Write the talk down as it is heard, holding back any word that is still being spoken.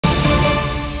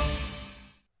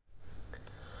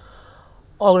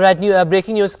All right,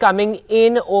 breaking news coming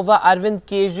in over Arvind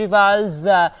Kejriwal's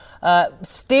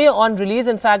stay on release.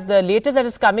 In fact, the latest that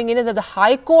is coming in is that the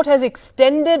High Court has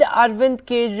extended Arvind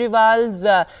Kejriwal's,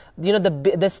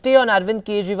 the stay on Arvind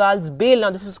Kejriwal's bail.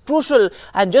 Now, this is crucial.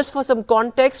 And just for some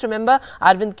context, remember,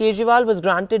 Arvind Kejriwal was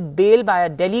granted bail by a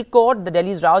Delhi court, the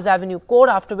Delhi's Rouse Avenue court,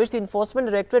 after which the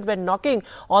Enforcement Directorate went knocking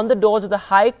on the doors of the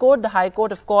High Court. The High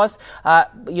Court, of course,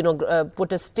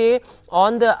 put a stay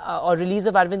on the release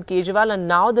of Arvind Kejriwal, and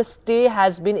now the stay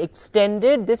has been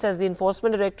extended. This as the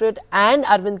Enforcement Directorate and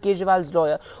Arvind Kejriwal's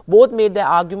lawyer both made their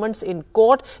arguments in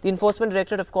court. The Enforcement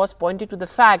Directorate, of course, pointed to the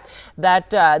fact that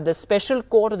the special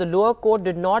court or the lower court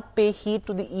did not pay heed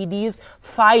to the ED's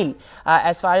file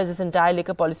as far as this entire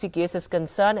liquor policy case is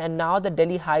concerned, and now the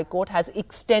Delhi High Court has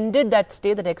extended that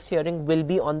stay. The next hearing will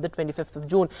be on the 25th of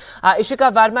June.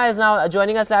 Ishika Verma is now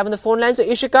joining us live on the phone line. So,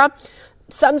 Ishika,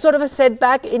 some sort of a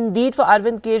setback indeed for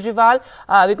Arvind Kejriwal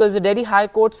because the Delhi High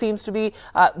Court seems to be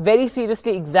very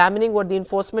seriously examining what the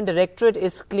Enforcement Directorate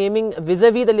is claiming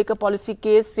vis-a-vis the liquor policy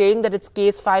case, saying that its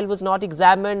case file was not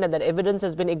examined and that evidence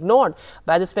has been ignored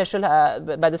by the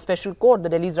special court, the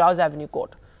Delhi's Rouse Avenue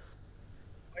court.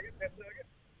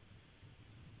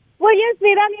 Well, yes,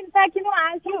 Vedant, in fact,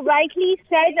 as you rightly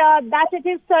said, that it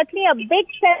is certainly a big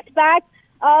setback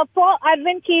for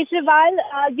Arvind Kejriwal,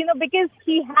 because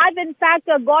he had, in fact,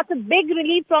 got a big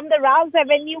relief from the Rouse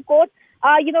Avenue court.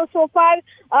 So far,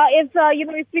 if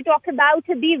we talk about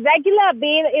the regular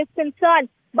bail is concerned.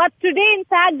 But today, in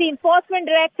fact, the Enforcement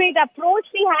Directorate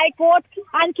approached the High Court,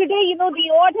 and today, the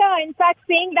order, in fact,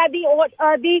 saying that the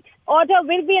order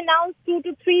will be announced 2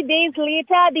 to 3 days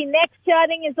later. The next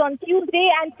hearing is on Tuesday.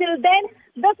 Until then,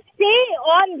 the stay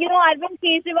on, Arvind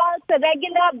Kejriwal's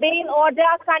regular bail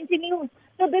order continues.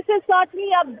 So this is certainly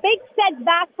a big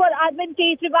setback for Arvind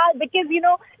Kejriwal because,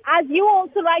 as you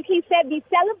also rightly said, the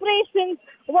celebrations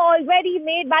were already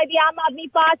made by the Aam Aadmi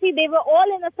Party. They were all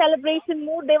in a celebration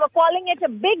mood. They were calling it a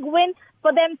big win for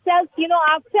themselves,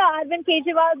 after Arvind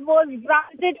Kejriwal was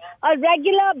granted a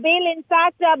regular bail, in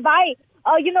fact, by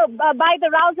the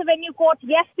Rouse Avenue court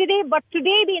yesterday. But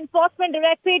today, the Enforcement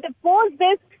Directorate opposed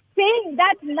this, saying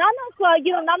that none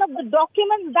of the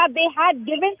documents that they had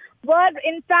given were,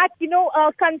 in fact,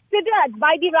 considered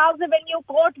by the Rouse Avenue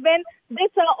court when this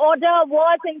order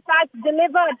was, in fact,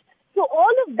 delivered. So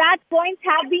all of that points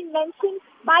have been mentioned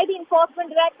by the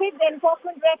Enforcement Directorate. The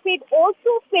Enforcement Directorate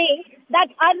also saying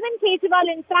that Arvind Kejriwal,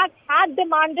 in fact, had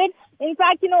demanded,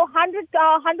 100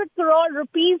 crore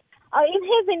rupees in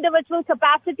his individual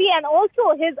capacity, and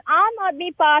also his Aam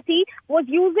Aadmi Party was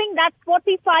using that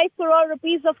 45 crore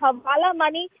rupees of Hawala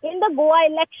money in the Goa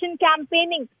election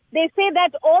campaigning. They say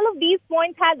that all of these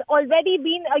points had already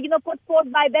been, put forth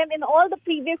by them in all the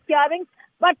previous hearings,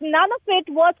 but none of it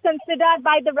was considered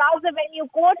by the Rouse Avenue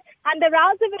court. And the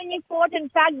Rouse Avenue court, in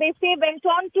fact, they say went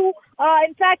on to,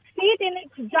 state in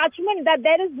its judgment that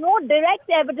there is no direct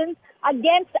evidence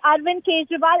against Arvind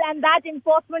Kejriwal, and that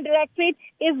Enforcement Directorate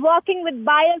is working with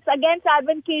bias against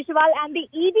Arvind Kejriwal. And the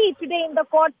ED today in the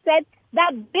court said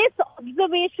that this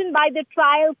observation by the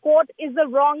trial court is a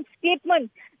wrong statement.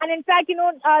 And in fact,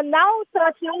 now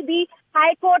certainly the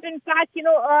High Court, in fact,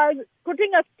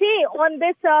 putting a stay on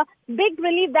this big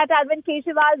relief that Arvind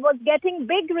Kejriwal was getting,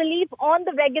 big relief on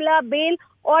the regular bail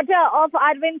order of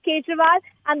Arvind Kejriwal.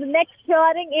 And the next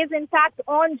hearing is, in fact,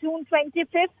 on June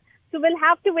 25th. So we'll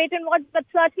have to wait and watch, but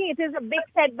certainly it is a big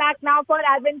setback now for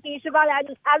Arvind Kejriwal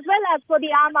as well as for the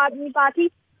Aam Aadmi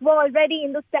Party. We're already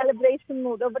in the celebration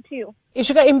mode. Over to you.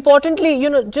 Ishika, importantly,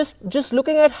 just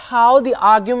looking at how the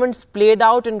arguments played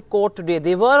out in court today,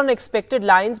 they were on expected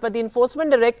lines, but the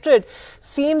Enforcement Directorate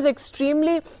seems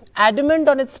extremely adamant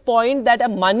on its point that a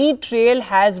money trail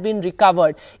has been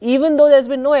recovered. Even though there's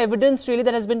been no evidence really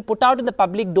that has been put out in the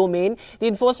public domain, the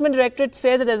Enforcement Directorate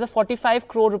says that there's a 45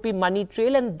 crore rupee money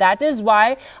trail, and that is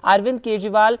why Arvind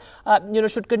Kejriwal,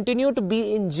 should continue to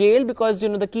be in jail because,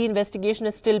 the key investigation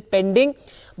is still pending.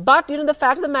 But, the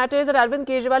fact of the matter is that Arvind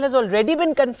Kejriwal has already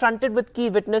been confronted with key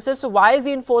witnesses. So why is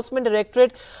the Enforcement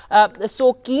Directorate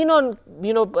so keen on,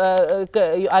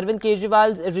 Arvind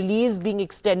Kejriwal's release being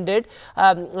extended,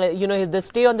 the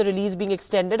stay on the release being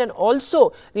extended, and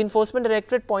also the Enforcement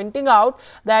Directorate pointing out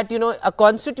that, a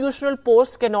constitutional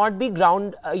post cannot be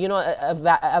ground,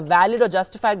 a valid or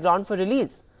justified ground for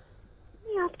release.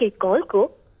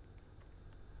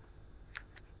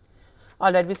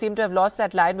 All right, we seem to have lost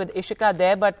that line with Ishika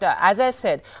there. But as I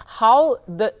said, how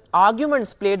the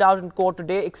arguments played out in court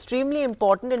today extremely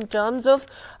important in terms of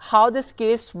how this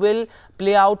case will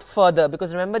play out further,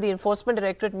 because remember, the Enforcement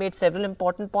Directorate made several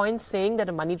important points saying that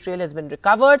a money trail has been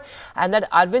recovered and that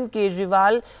Arvind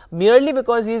Kejriwal, merely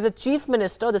because he is the Chief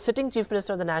Minister, the sitting Chief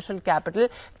Minister of the national capital,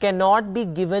 cannot be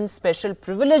given special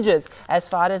privileges as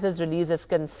far as his release is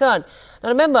concerned. Now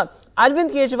remember,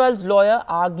 Arvind Kejriwal's lawyer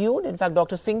argued, in fact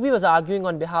Dr. Singhvi was arguing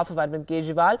on behalf of Arvind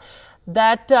Kejriwal,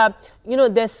 that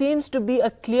there seems to be a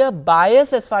clear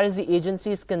bias as far as the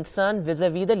agency is concerned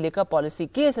vis-a-vis the liquor policy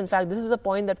case. In fact, this is a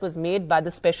point that was made by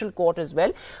the special court as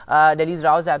well, Delhi's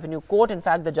Rouse Avenue Court. In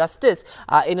fact, the justice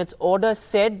in its order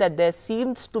said that there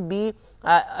seems to be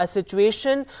a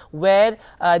situation where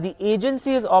the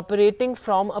agency is operating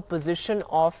from a position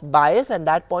of bias, and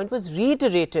that point was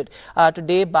reiterated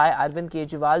today by Arvind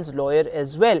Kejriwal's lawyer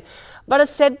as well. But a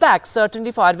setback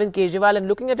certainly for Arvind Kejriwal, and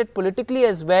looking at it politically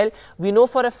as well, we know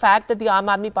for a fact that the Aam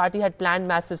Aadmi Party had planned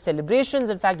massive celebrations.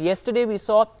 In fact, yesterday we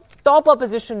saw top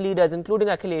opposition leaders, including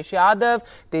Akhilesh Yadav,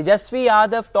 Tejasvi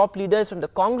Yadav, top leaders from the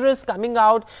Congress coming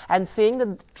out and saying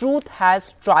that the truth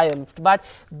has triumphed. But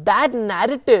that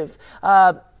narrative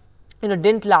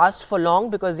didn't last for long,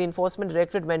 because the Enforcement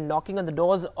Directorate went knocking on the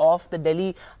doors of the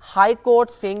Delhi High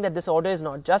Court saying that this order is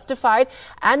not justified.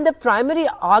 And the primary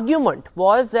argument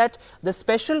was that the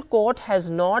special court has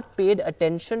not paid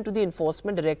attention to the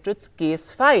Enforcement Directorate's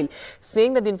case file,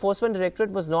 saying that the Enforcement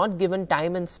Directorate was not given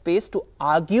time and space to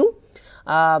argue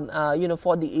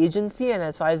for the agency and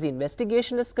as far as the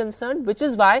investigation is concerned, which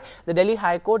is why the Delhi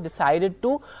High Court decided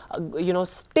to,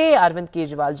 stay Arvind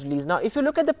Kejriwal's release. Now, if you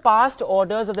look at the past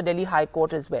orders of the Delhi High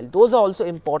Court as well, those are also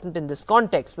important in this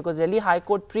context, because Delhi High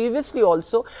Court previously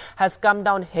also has come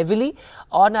down heavily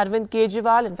on Arvind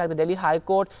Kejriwal. In fact, the Delhi High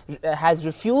Court has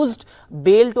refused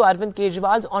bail to Arvind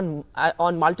Kejriwal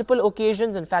on multiple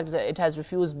occasions. In fact, it has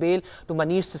refused bail to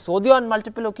Manish Sisodia on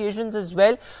multiple occasions as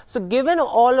well. So, given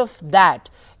all of that,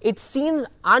 it seems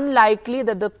unlikely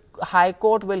that the High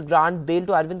Court will grant bail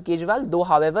to Arvind Kejriwal, though,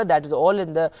 however, that is all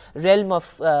in the realm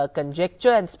of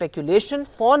conjecture and speculation.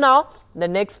 For now, the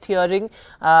next hearing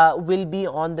will be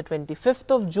on the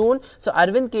 25th of June. So,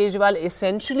 Arvind Kejriwal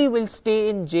essentially will stay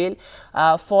in jail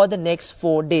for the next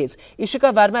 4 days.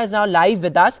 Ishika Verma is now live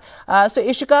with us. So,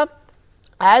 Ishika,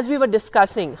 as we were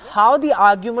discussing how the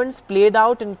arguments played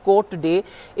out in court today,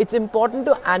 it's important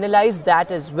to analyze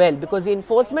that as well, because the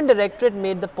Enforcement Directorate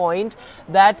made the point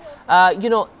that,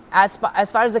 as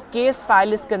far as the case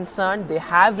file is concerned, they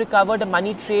have recovered a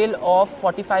money trail of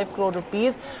 45 crore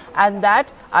rupees, and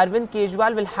that Arvind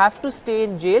Kejriwal will have to stay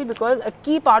in jail because a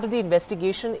key part of the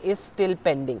investigation is still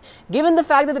pending. Given the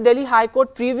fact that the Delhi High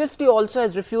Court previously also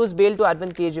has refused bail to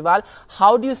Arvind Kejriwal,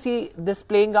 how do you see this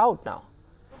playing out now?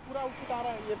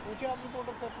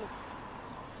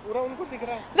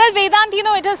 Well, Vedant,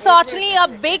 it is certainly a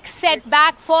big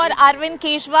setback for Arvind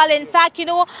Kejriwal. In fact,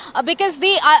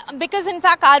 because in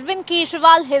fact Arvind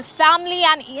Kejriwal, his family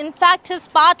and in fact his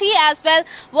party as well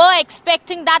were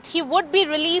expecting that he would be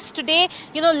released today,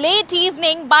 late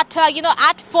evening. But,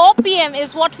 at 4 p.m.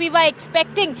 is what we were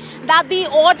expecting, that the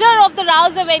order of the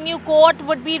Rouse Avenue Court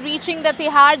would be reaching the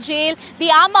Tihar jail. The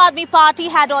Aam Aadmi Party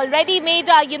had already made,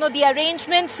 the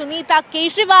arrangement. Sunita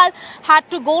Kejriwal had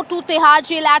to go to Tihar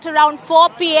jail at around 4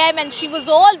 p.m. and she was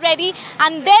all ready.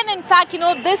 And then, in fact,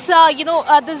 this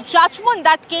judgment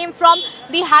that came from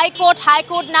the High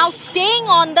Court now staying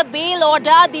on the bail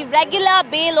order, the regular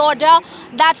bail order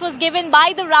that was given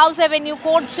by the Rouse Avenue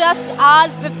Court just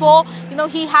hours before,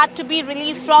 he had to be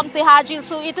released from Tihar jail.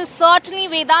 So it is certainly,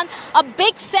 Vedant, a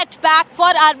big setback for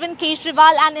Arvind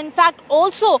Kejriwal, and in fact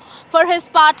also for his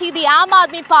party, the Aam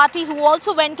Aadmi Party, who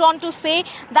also went on to say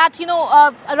that,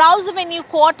 Rouse Avenue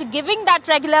Court giving that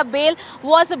regular bail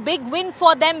was a big win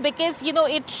for them, because,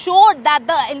 it showed that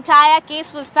the entire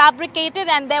case was fabricated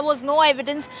and there was no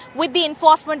evidence with the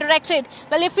Enforcement Directorate.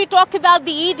 Well, if we talk about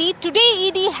the ED,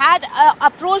 today ED had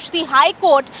approached the High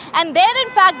Court, and there, in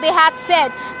fact, they had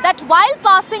said that while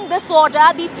passing this order,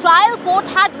 the trial court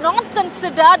had not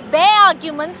considered their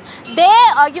arguments,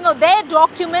 their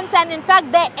documents, and in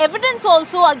fact their evidence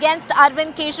also against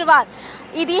Arvind Kejriwal.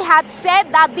 ED had said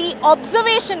that the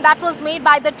observation that was made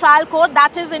by the trial court,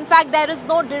 that is, in fact, there is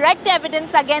no direct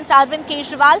evidence against Arvind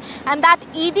Kejriwal, and that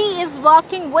ED is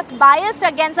working with bias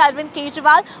against Arvind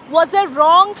Kejriwal, was a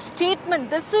wrong statement.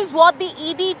 This is what the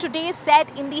ED today said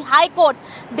in the High Court.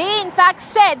 They, in fact,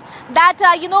 said that,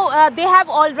 they have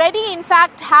already, in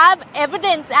fact, have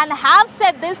evidence and have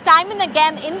said this time and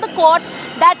again in the court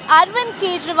that Arvind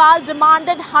Kejriwal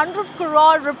demanded 100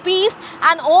 crore rupees,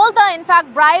 and all the, in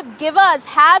fact, bribe givers lawyers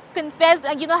have confessed,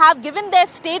 have given their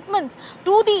statements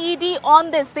to the ED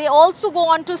on this. They also go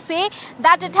on to say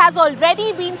that it has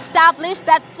already been established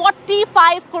that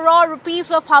 45 crore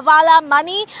rupees of Hawala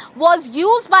money was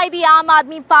used by the Aam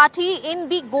Aadmi Party in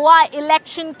the Goa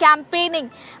election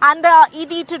campaigning. And the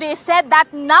ED today said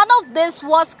that none of this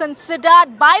was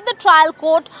considered by the trial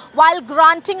court while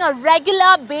granting a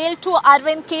regular bail to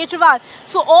Arvind Kejriwal.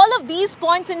 So all of these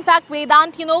points, in fact,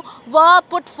 Vedant, were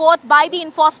put forth by the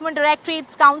Enforcement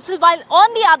Directorate's counsel, while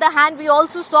on the other hand, we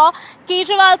also saw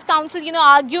Kejriwal's counsel,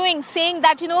 arguing, saying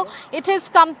that, it is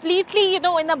completely,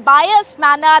 in a biased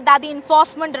manner that the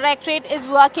Enforcement Directorate is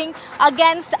working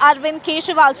against Arvind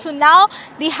Kejriwal. So now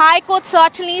the High Court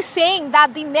certainly saying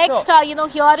that the next,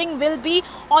 hearing will be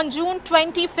on June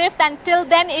 25th. Until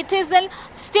then, it is a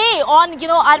stay on,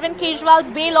 Arvind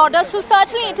Kejriwal's bail order. So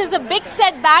certainly it is a big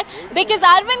setback because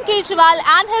Arvind Kejriwal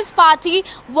and his party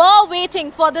were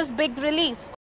waiting for this big relief.